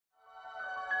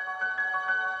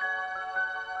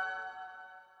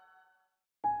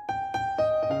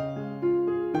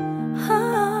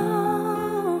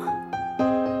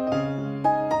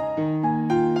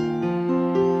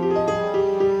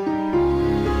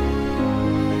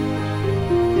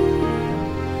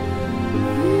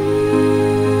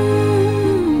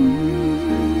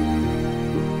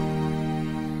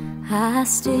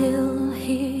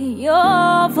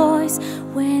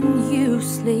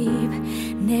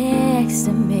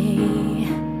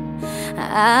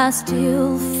I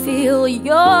still feel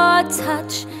your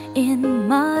touch in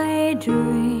my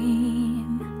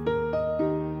dream.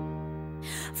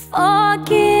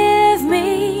 Forgive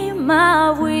me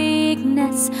my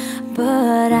weakness,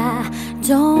 but I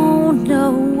don't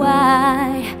know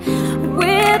why.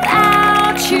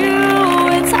 Without you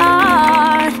it's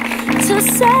hard to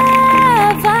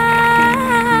survive.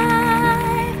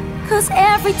 'Cause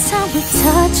every time we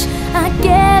touch I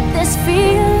get this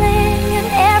feeling, and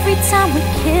every time we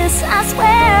kiss I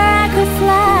swear I could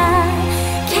fly.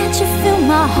 Can't you feel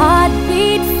my heart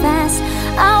beat fast?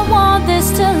 I want this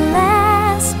to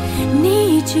last.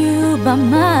 Need you by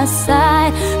my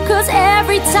side. 'Cause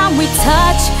every time we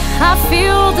touch I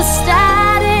feel the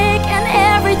static, and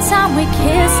every time we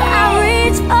kiss I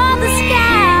reach for the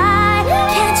sky.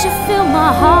 Can't you feel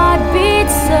my heart beat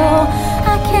so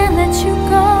I can't let you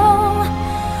go?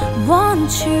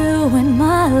 Want you in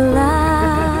my life.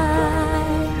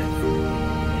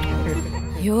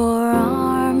 Your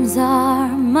arms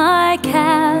are my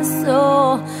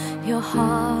castle, your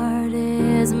heart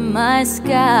is my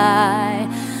sky.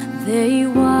 They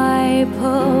wipe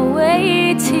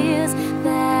away tears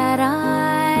that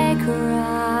I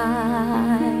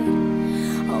cried.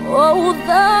 Oh,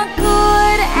 the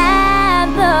good and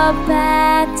the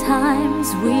bad times,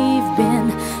 we've been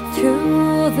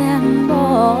through them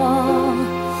all.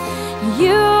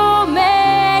 You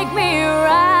make me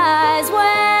rise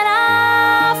when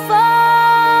I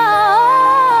fall.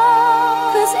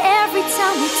 'Cause every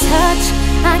time we touch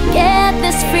I get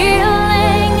this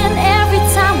feeling, and every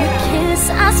time we kiss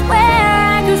I swear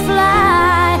I could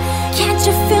fly. Can't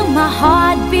you feel my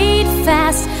heart beat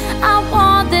fast? I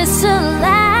want this to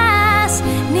last.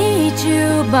 Need you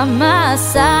by my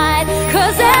side.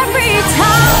 'Cause every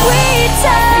time we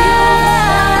touch,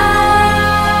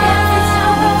 every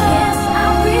time we kiss I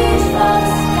reach for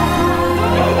the sky.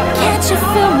 Can't you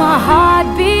feel my heart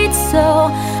beat so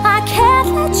I can't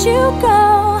let you go?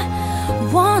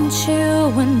 Want you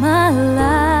in my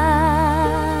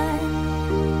life.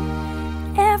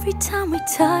 Every time we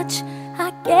touch I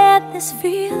get this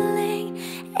feeling,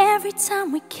 every time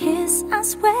we kiss I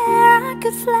swear I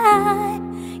could fly.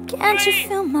 Can't you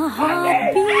feel my heart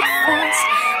beat fast?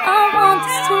 I want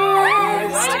this to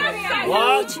last.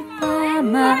 Need you by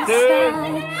my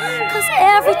side. 'Cause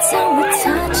every time we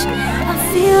touch I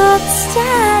feel the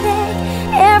static,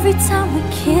 every time we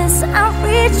kiss I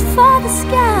reach for the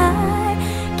sky.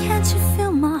 Can't you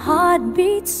feel my heart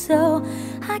beat so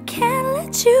I can't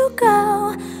let you go?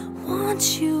 Want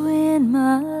you in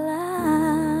my life.